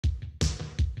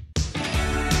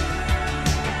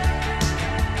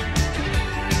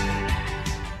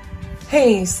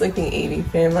Hey, Sleepy 80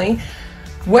 family.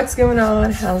 What's going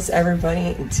on? How's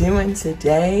everybody doing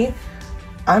today?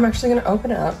 I'm actually going to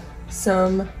open up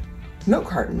some milk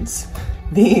cartons.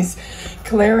 These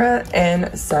Klara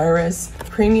and Cyrus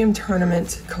Premium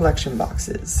Tournament Collection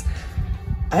boxes.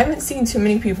 I haven't seen too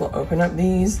many people open up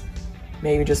these,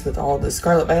 maybe just with all the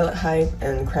Scarlet Violet hype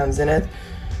and Crown Zenith.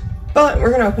 But we're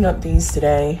going to open up these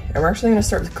today, and we're actually going to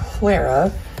start with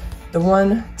Klara, the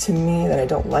one to me that I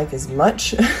don't like as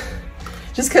much.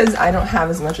 Just because I don't have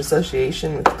as much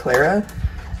association with Klara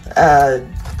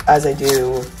as I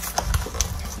do,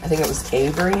 I think it was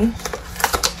Avery.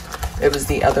 It was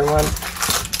the other one.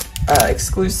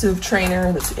 Exclusive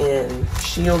trainer that's in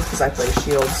Shield, because I play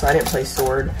Shield, so I didn't play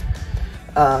Sword.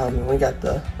 We got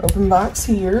the open box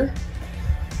here,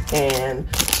 and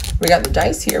we got the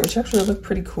dice here, which actually look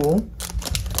pretty cool.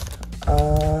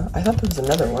 I thought there was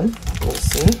another one. We'll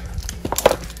see.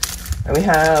 And we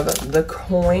have the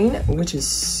coin, which is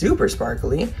super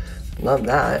sparkly. Love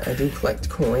that. I do collect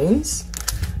coins.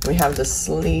 We have the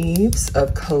sleeves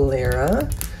of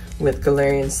Klara with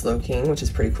Galarian Slowking, which is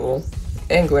pretty cool.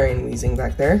 And Galarian Weezing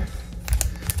back there.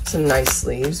 Some nice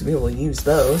sleeves. We will use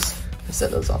those. I set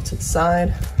those off to the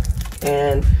side.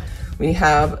 And we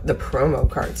have the promo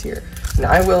cards here.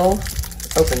 Now I will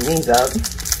open these up.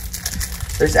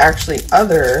 There's actually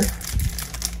other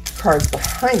cards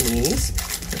behind these.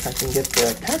 If I can get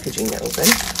the packaging open.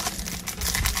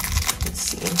 Let's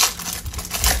see.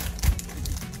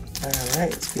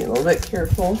 Alright, let's be a little bit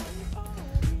careful.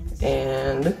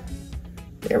 And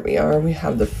there we are. We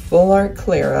have the full art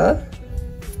Klara.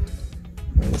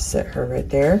 I'm going to set her right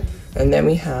there. And then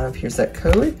we have, here's that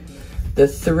code, the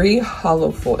 3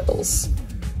 holo foils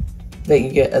that you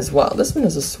get as well. This one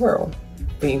is a swirl,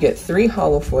 but you get 3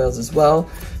 holo foils as well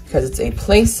because it's a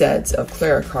play set of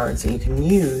Klara cards that you can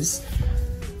use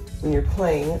when you're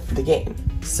playing the game.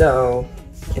 So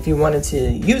if you wanted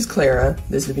to use Klara,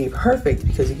 this would be perfect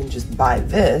because you can just buy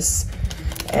this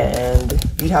and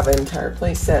you'd have an entire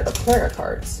play set of Klara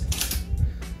cards.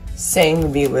 Same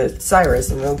would be with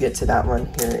Cyrus, and we'll get to that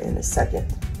one here in a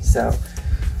second. So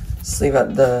sleeve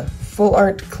up the full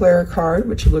art Klara card,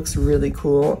 which looks really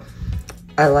cool.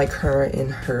 I like her in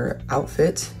her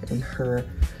outfit, in her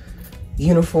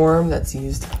uniform that's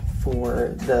used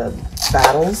for the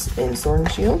battles in Sword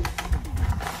and Shield.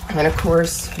 And of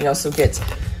course, you also get,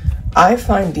 I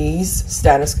find these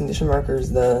status condition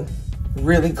markers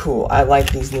really cool. I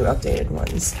like these new updated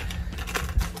ones.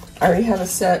 I already have a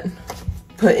set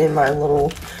put in my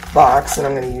little box and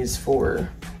I'm going to use for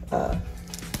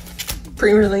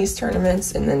pre-release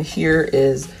tournaments. And then here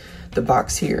is the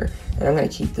box here. And I'm going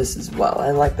to keep this as well. I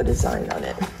like the design on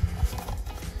it.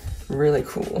 Really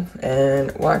cool.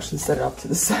 And we'll actually set it off to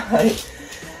the side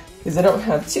because I don't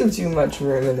have too much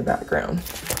room in the background.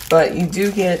 But you do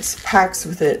get packs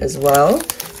with it as well.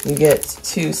 You get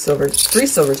 3 Silver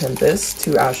Tempests,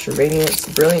 2 Astral Radiance,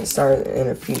 Brilliant Star, and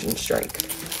a Fusion Strike.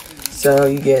 So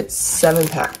you get 7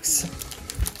 packs.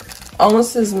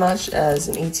 Almost as much as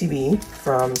an ETB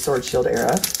from Sword Shield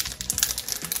era.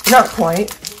 Not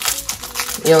quite.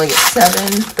 You only get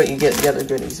 7, but you get the other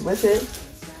goodies with it.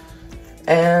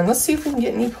 And let's see if we can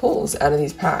get any pulls out of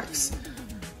these packs.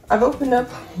 I've opened up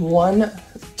one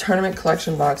tournament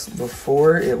collection box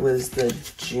before. It was the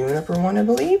Juniper one, I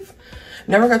believe.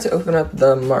 Never got to open up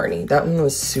the Marnie. That one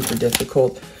was super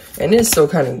difficult and is still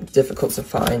kind of difficult to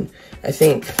find. I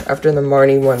think after the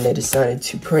Marnie one, they decided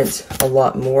to print a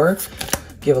lot more,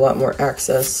 give a lot more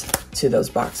access to those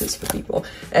boxes for people.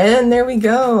 And there we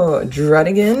go,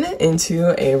 Druddigan into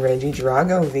a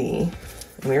Regidrago V.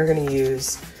 And we are going to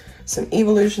use some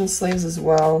evolution sleeves as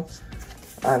well.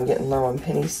 I'm getting low on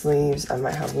penny sleeves. I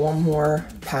might have one more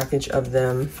package of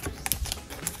them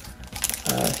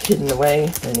hidden away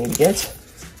that I need to get.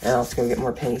 And I'll have to go get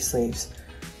more penny sleeves.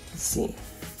 Let's see.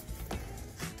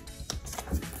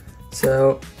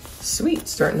 So, sweet.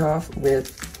 Starting off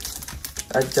with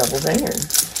a double banger.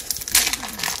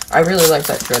 I really like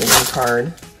that Druddigan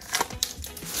card.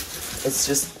 It's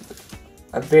just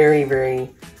a very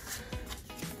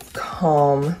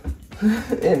calm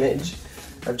image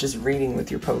of just reading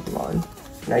with your Pokemon.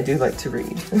 And I do like to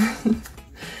read.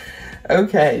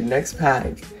 Okay, next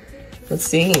pack. Let's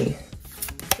see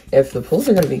if the pulls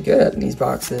are going to be good in these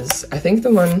boxes. I think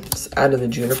the ones out of the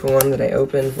Juniper one that I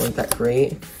opened weren't that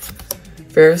great.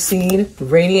 Ferroseed,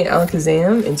 Radiant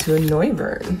Alakazam into a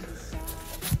Noivern.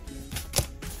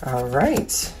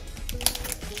 Alright.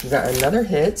 We got another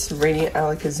hit, Radiant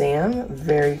Alakazam.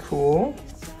 Very cool.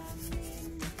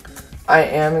 I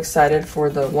am excited for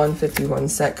the 151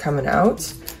 set coming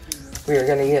out. We are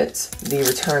going to get the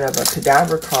return of a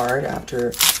Kadabra card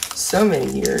after so many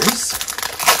years.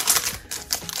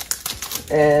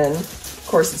 And of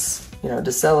course it's, you know,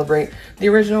 to celebrate the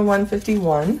original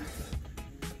 151.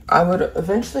 I would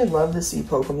eventually love to see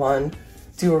Pokemon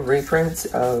do a reprint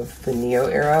of the Neo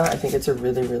era. I think it's a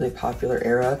really, really popular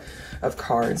era of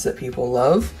cards that people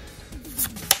love.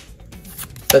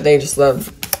 But they just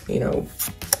love, you know,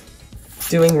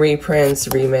 doing reprints,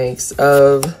 remakes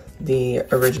of the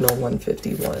original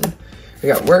 151. We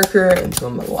got Worker into a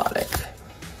Melodic.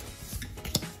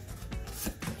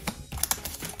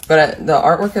 But the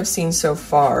artwork I've seen so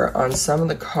far on some of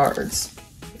the cards,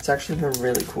 it's actually been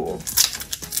really cool.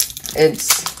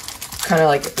 It's kind of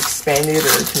like expanded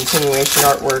or continuation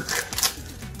artwork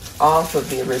off of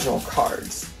the original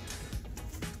cards.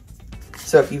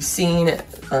 So if you've seen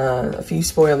a few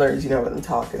spoilers, you know what I'm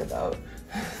talking about.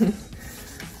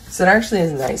 So it actually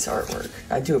is nice artwork.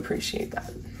 I do appreciate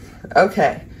that.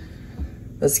 Okay,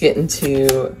 let's get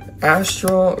into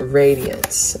Astral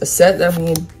Radiance, a set that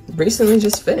we recently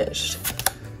just finished.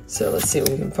 So let's see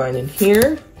what we can find in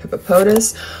here.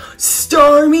 Hippopotas,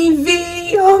 Starmie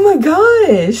V, oh my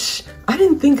gosh. I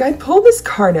didn't think I'd pull this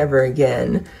card ever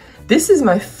again. This is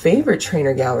my favorite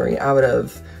trainer gallery out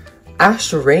of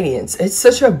Astral Radiance. It's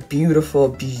such a beautiful,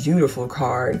 beautiful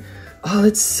card. Oh,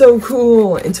 it's so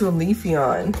cool. Into a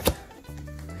Leafeon.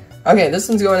 Okay, this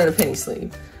one's going in a penny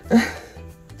sleeve.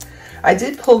 I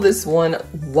did pull this one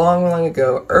long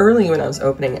ago, early when I was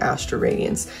opening Astral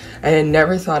Radiance, and I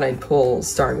never thought I'd pull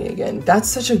Starmie again. That's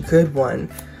such a good one.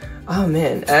 Oh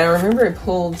man, and I remember I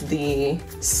pulled the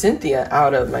Cynthia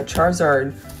out of my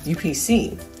Charizard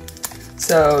UPC.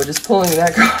 So just pulling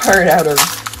that card out of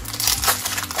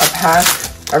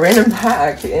a random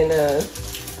pack in a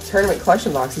tournament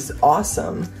collection box is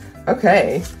awesome.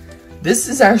 Okay, this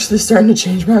is actually starting to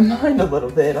change my mind a little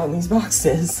bit on these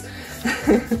boxes.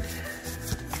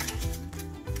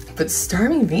 But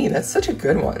Starmie V, that's such a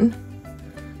good one.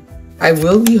 I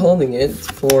will be holding it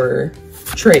for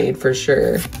trade for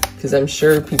sure, because I'm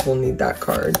sure people need that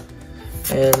card.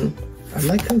 And I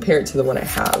might compare it to the one I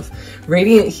have.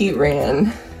 Radiant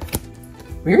Heatran.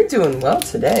 We're doing well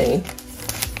today.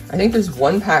 I think there's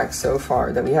one pack so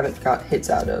far that we haven't got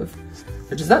hits out of,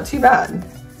 which is not too bad.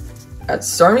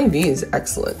 Starmie V is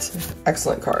excellent.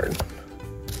 Excellent card.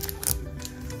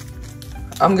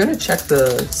 I'm gonna check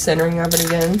the centering of it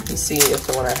again and see if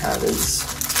the one I have is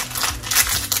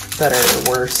better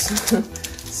or worse.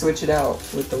 Switch it out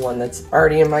with the one that's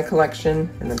already in my collection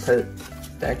and then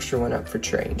put the extra one up for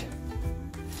trade.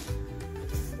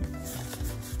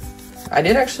 I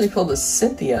did actually pull the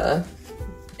Cynthia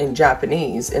in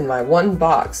Japanese in my one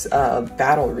box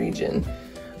battle region.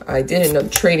 I did end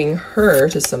up trading her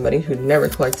to somebody who'd never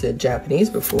collected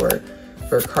Japanese before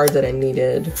for a card that I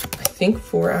needed, I think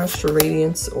for Astral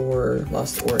Radiance or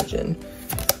Lost Origin.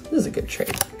 This is a good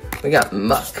trade. We got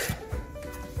Muck,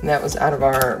 and that was out of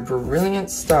our Brilliant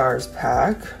Stars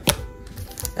pack.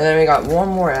 And then we got one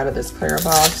more out of this Klara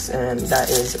box, and that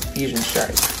is Fusion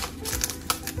Strike.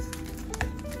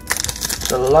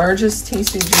 The largest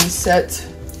TCG set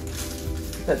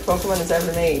that Pokemon has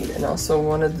ever made, and also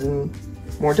one of the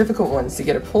more difficult ones to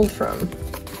get it pulled from.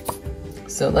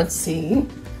 So let's see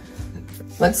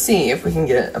if we can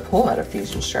get a pull out of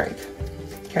Fusion Strike.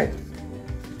 Okay.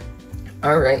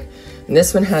 All right, and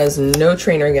this one has no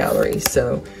trainer gallery,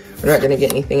 so we're not gonna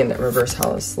get anything in that reverse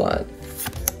hollow slot.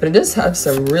 But it does have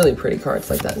some really pretty cards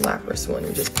like that Lapras one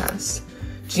we just passed.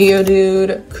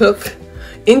 Geodude, Cook,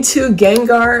 into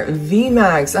Gengar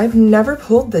VMAX. I've never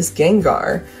pulled this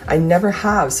Gengar. I never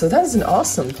have, so that is an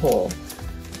awesome pull.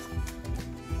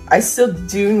 I still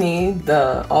do need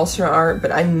the All-Star art,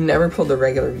 but I never pulled the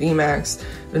regular VMAX.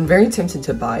 Been very tempted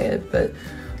to buy it, but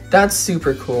that's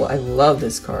super cool. I love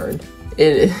this card.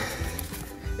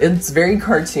 It's very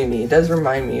cartoony. It does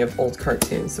remind me of old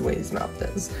cartoons, the way his mouth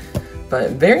does.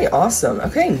 But very awesome.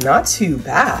 Okay, not too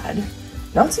bad.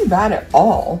 Not too bad at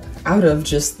all out of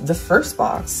just the first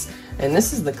box. And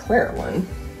this is the Klara one,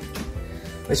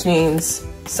 which means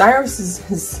Cyrus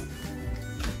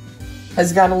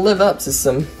has got to live up to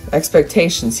some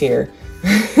expectations here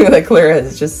that Klara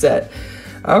has just set.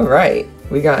 All right,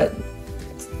 we got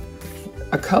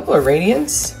a couple of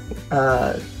Radiants,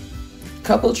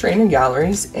 couple trainer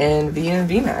galleries, and V and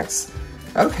VMAX.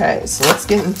 Okay, so let's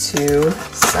get into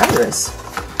Cyrus.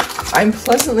 I'm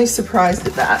pleasantly surprised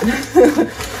at that.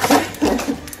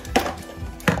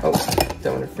 Oh,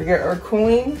 don't want to forget our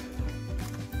coin.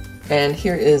 And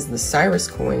here is the Cyrus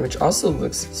coin, which also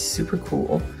looks super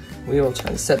cool. We will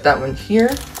try to set that one here.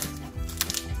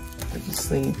 Put the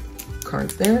sleeve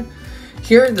cards there.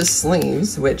 Here are the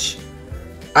sleeves, which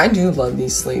I do love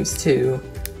these sleeves too.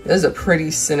 This is a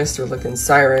pretty sinister looking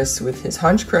Cyrus with his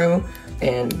Honchkrow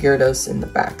and Gyarados in the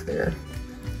back there.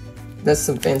 That's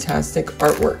some fantastic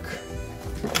artwork.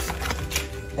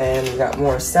 And we got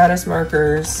more status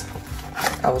markers.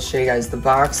 I will show you guys the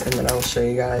box, and then I will show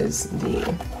you guys the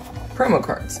promo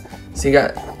cards. So you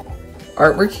got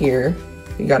artwork here.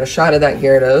 You got a shot of that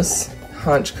Gyarados,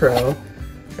 Haunch Crow,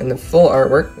 and the full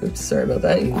artwork. Oops, sorry about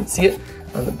that. You can see it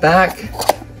on the back.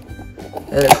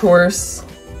 And of course,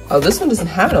 oh, this one doesn't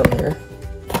have it on there.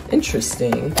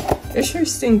 Interesting.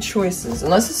 Interesting choices.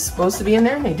 Unless it's supposed to be in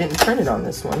there and they didn't print it on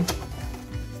this one.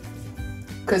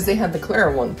 Because they had the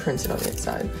Klara one printed on the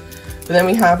inside. But then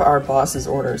we have our boss's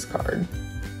orders card.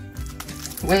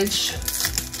 Which,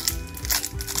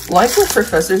 like with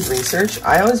Professor's research,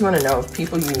 I always want to know if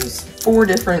people use 4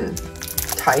 different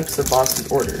types of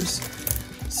boss's orders.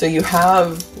 So you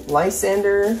have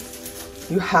Lysander,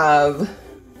 you have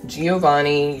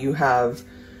Giovanni, you have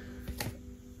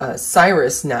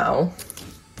Cyrus now,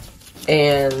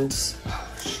 and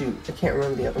shoot, I can't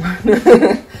remember the other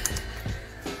one.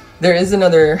 There is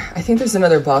another, I think there's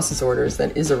another boss's orders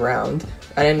that is around,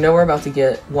 and I know we're about to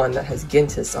get one that has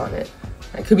Gintis on it.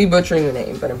 I could be butchering the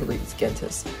name, but I believe it's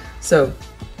Gintis. So,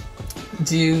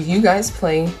 do you guys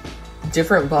play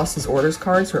different boss's orders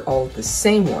cards or all the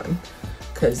same one?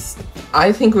 Because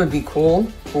I think it would be cool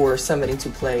for somebody to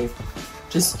play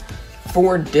just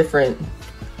 4 different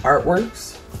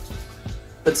artworks,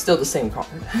 but still the same card.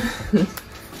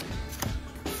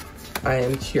 I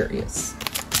am curious.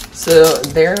 So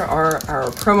there are our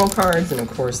promo cards, and of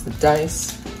course the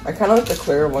dice. I kind of like the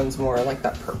clear ones more, I like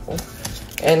that purple.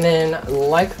 And then,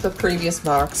 like the previous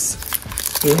box,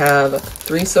 we have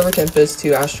 3 Silver Tempest,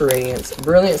 2 Astral Radiance,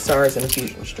 Brilliant Stars, and a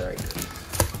Fusion Strike.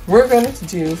 We're going to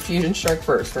do Fusion Strike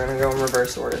first. We're going to go in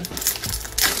reverse order.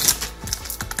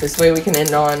 This way we can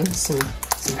end on some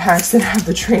packs that have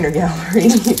the trainer gallery.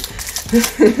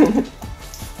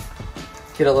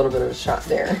 Get a little bit of a shot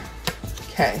there.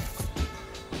 Okay.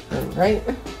 Alright.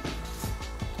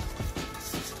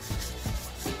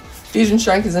 Fusion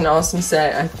Strike is an awesome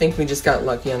set. I think we just got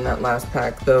lucky on that last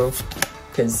pack though,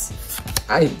 because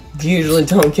I usually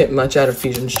don't get much out of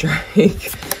Fusion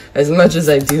Strike. As much as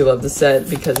I do love the set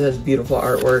because it has beautiful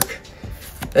artwork.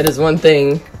 That is one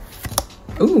thing.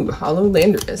 Ooh, Hollow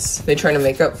Landorus. They try to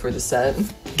make up for the set.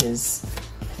 Is,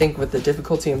 I think with the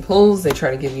difficulty in pulls, they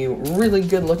try to give you really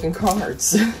good looking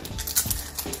cards.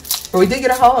 But we did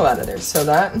get a holo out of there, so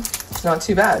that's not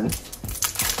too bad.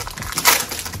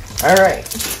 Alright,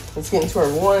 let's get into our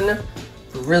 1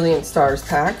 Brilliant Stars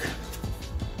pack.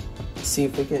 See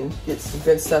if we can get some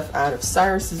good stuff out of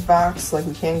Cyrus's box like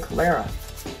we can Klara.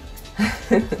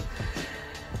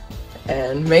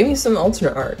 And maybe some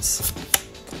alternate arts.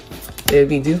 It would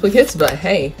be duplicates, but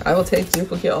hey, I will take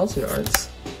duplicate alternate arts.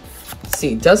 Let's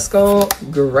see, Duskull,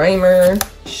 Grimer,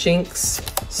 Shinx,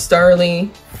 Starly,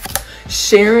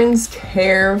 Sharon's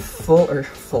Care full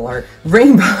art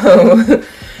rainbow.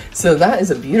 So that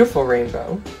is a beautiful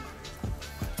rainbow.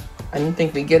 I didn't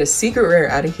think we'd get a secret rare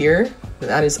out of here, but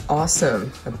that is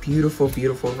awesome. A beautiful,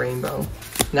 beautiful rainbow.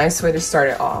 Nice way to start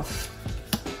it off.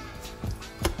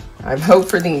 I have hope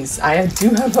for these. I do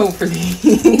have hope for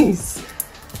these.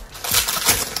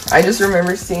 I just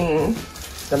remember seeing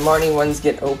the Marnie ones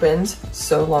get opened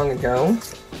so long ago,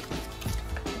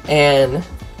 and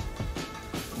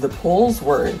the pulls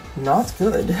were not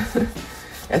good.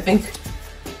 I think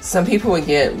some people would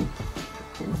get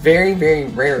very, very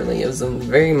rarely, it was a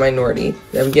very minority,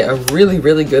 that would get a really,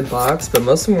 really good box, but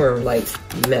most of them were like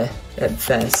meh at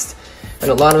best. And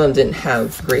a lot of them didn't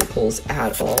have great pulls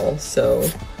at all, so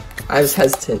I was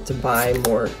hesitant to buy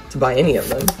any of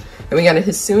them. And we got a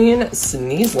Hisuian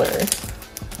Sneasler.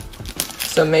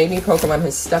 So maybe Pokemon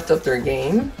has stepped up their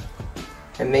game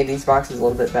and made these boxes a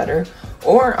little bit better.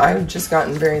 Or I've just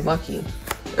gotten very lucky.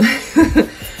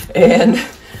 And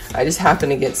I just happen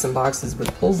to get some boxes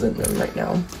with pulls in them right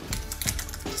now.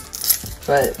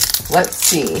 But let's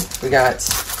see. We got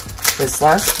this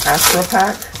last Astro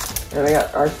pack. And we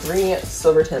got our 3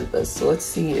 Silver Tempests. So let's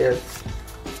see if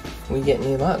we get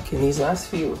any luck in these last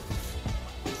few.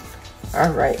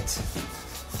 Alright.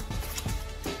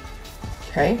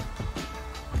 Okay.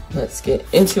 Let's get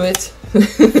into it.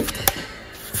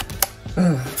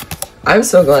 I'm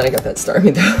so glad I got that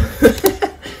Starmie though.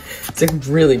 It's a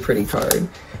really pretty card.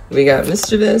 We got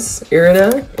Mischievous,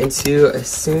 Irida, into a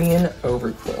Hisuian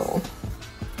Overquill.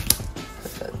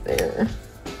 Put that there.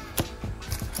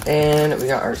 And we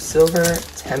got our Silver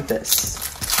Tempest.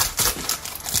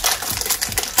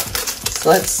 So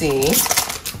let's see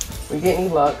if we get any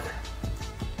luck.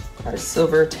 Our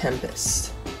Silver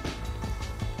Tempest.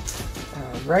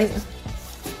 Alright.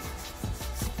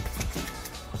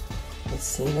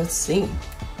 Let's see.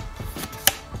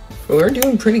 But we're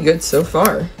doing pretty good so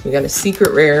far. We got a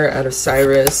secret rare out of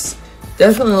Cyrus.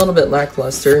 Definitely a little bit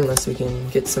lackluster unless we can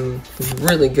get some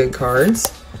really good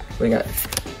cards. We got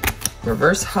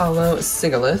reverse hollow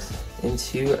Sigalith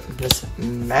into Miss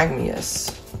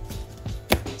Magnius.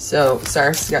 So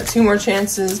Cyrus has got 2 more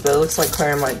chances, but it looks like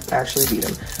Klara might actually beat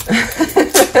him.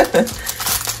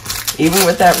 Even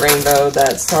with that rainbow,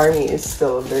 that Starmie is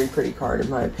still a very pretty card in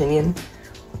my opinion.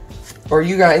 Or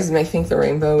you guys may think the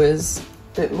rainbow is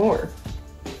a bit more.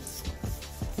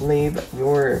 Leave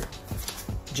your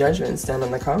judgments down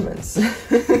in the comments.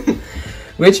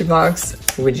 Which box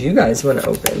would you guys want to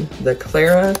open? The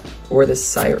Klara or the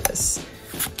Cyrus?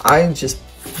 I just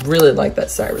really like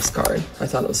that Cyrus card. I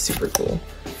thought it was super cool.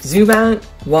 Zubat,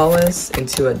 Wallace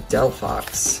into a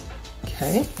Delphox.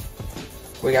 Okay.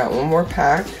 We got 1 more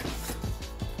pack.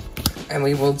 And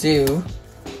we will do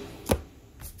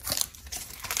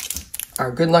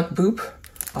our good luck boop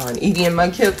on Eevee and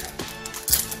Mudkip.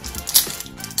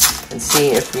 And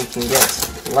see if we can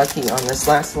get lucky on this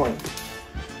last one.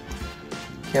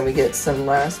 Can we get some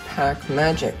last pack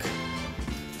magic?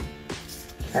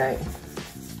 Okay.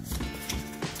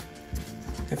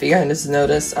 If you guys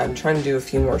notice, I'm trying to do a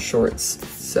few more shorts,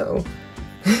 so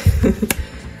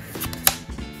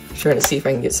trying to see if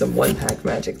I can get some 1-pack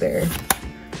magic there.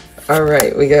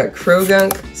 Alright, we got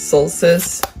Krogunk,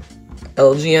 Solstice,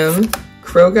 Elgium,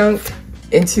 Krogunk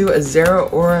into a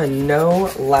Zeraora,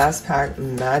 no last pack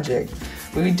magic.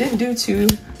 We didn't do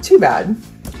too bad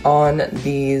on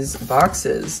these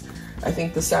boxes. I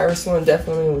think the Cyrus one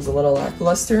definitely was a little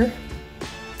lackluster.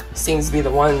 Seems to be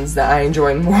the ones that I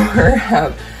enjoy more,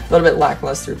 have a little bit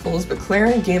lackluster pulls, but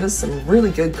Klara gave us some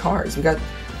really good cards. We got,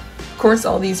 of course,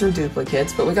 all these are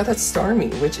duplicates, but we got that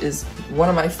Starmie, which is one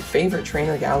of my favorite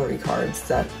Trainer Gallery cards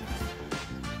that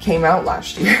came out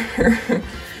last year.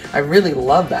 I really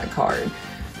love that card.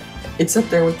 It's up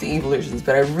there with the Evolutions,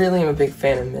 but I really am a big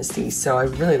fan of Misty, so I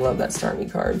really love that Starmie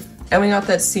card. And we got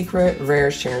that secret rare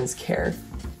Sharon's Care.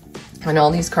 And all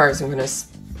these cards I'm going to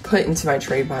put into my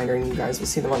trade binder, and you guys will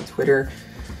see them on Twitter.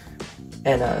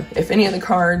 And if any of the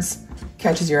cards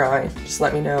catches your eye, just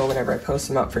let me know whenever I post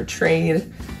them up for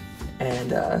trade.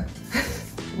 And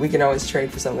we can always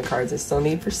trade for some of the cards I still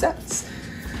need for sets.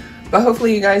 But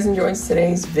hopefully you guys enjoyed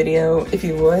today's video. If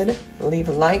you would, leave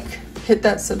a like, hit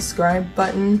that subscribe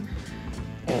button,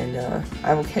 and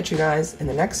I will catch you guys in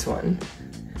the next one.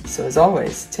 So as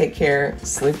always, take care,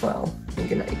 sleep well, and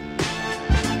good night.